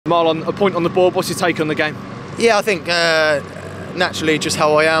Marlon, a point on the board, what's your take on the game? Yeah, I think naturally just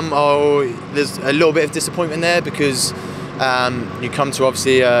how I am, there's a little bit of disappointment there because you come to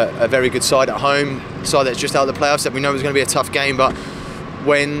obviously a very good side at home, side that's just out of the playoffs that we know was going to be a tough game, but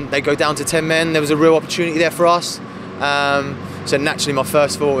when they go down to 10 men, there was a real opportunity there for us. So naturally my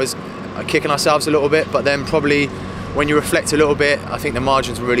first thought was kicking ourselves a little bit, but then probably when you reflect a little bit, I think the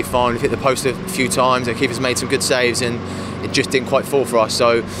margins were really fine. We've hit the post a few times, the keeper's made some good saves and it just didn't quite fall for us.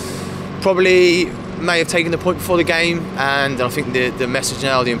 So probably may have taken the point before the game, and I think the message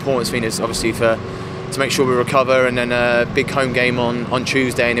now, the importance thing is obviously to make sure we recover, and then a big home game on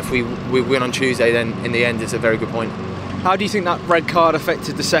Tuesday, and if we win on Tuesday, then in the end it's a very good point. How do you think that red card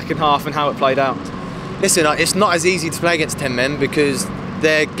affected the second half and how it played out? Listen, it's not as easy to play against 10 men because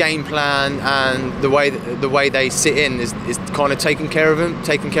their game plan and the way they sit in is kind of taking care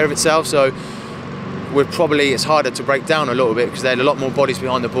of itself. So it's harder to break down a little bit because they had a lot more bodies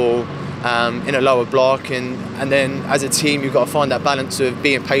behind the ball in a lower block, and then as a team you've got to find that balance of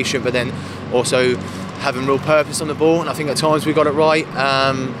being patient but then also having real purpose on the ball, and I think at times we got it right.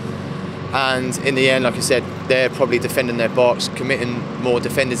 And in the end, like I said, they're probably defending their box, committing more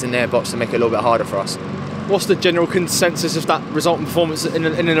defenders in their box to make it a little bit harder for us. What's the general consensus of that resultant performance in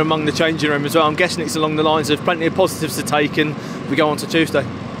and among the changing room as well? I'm guessing it's along the lines of plenty of positives to take, and we go on to Tuesday.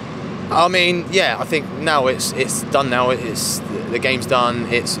 I mean, yeah, I think now it's done. Now the game's done.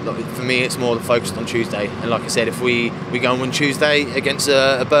 For me, it's more focused on Tuesday. And like I said, if we go and win Tuesday against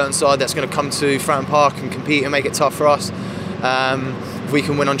a Burton side that's going to come to Fratton Park and compete and make it tough for us, if we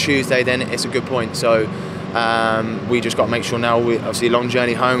can win on Tuesday, then it's a good point. So we just got to make sure now, obviously a long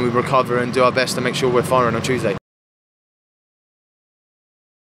journey home, we recover and do our best to make sure we're firing on Tuesday.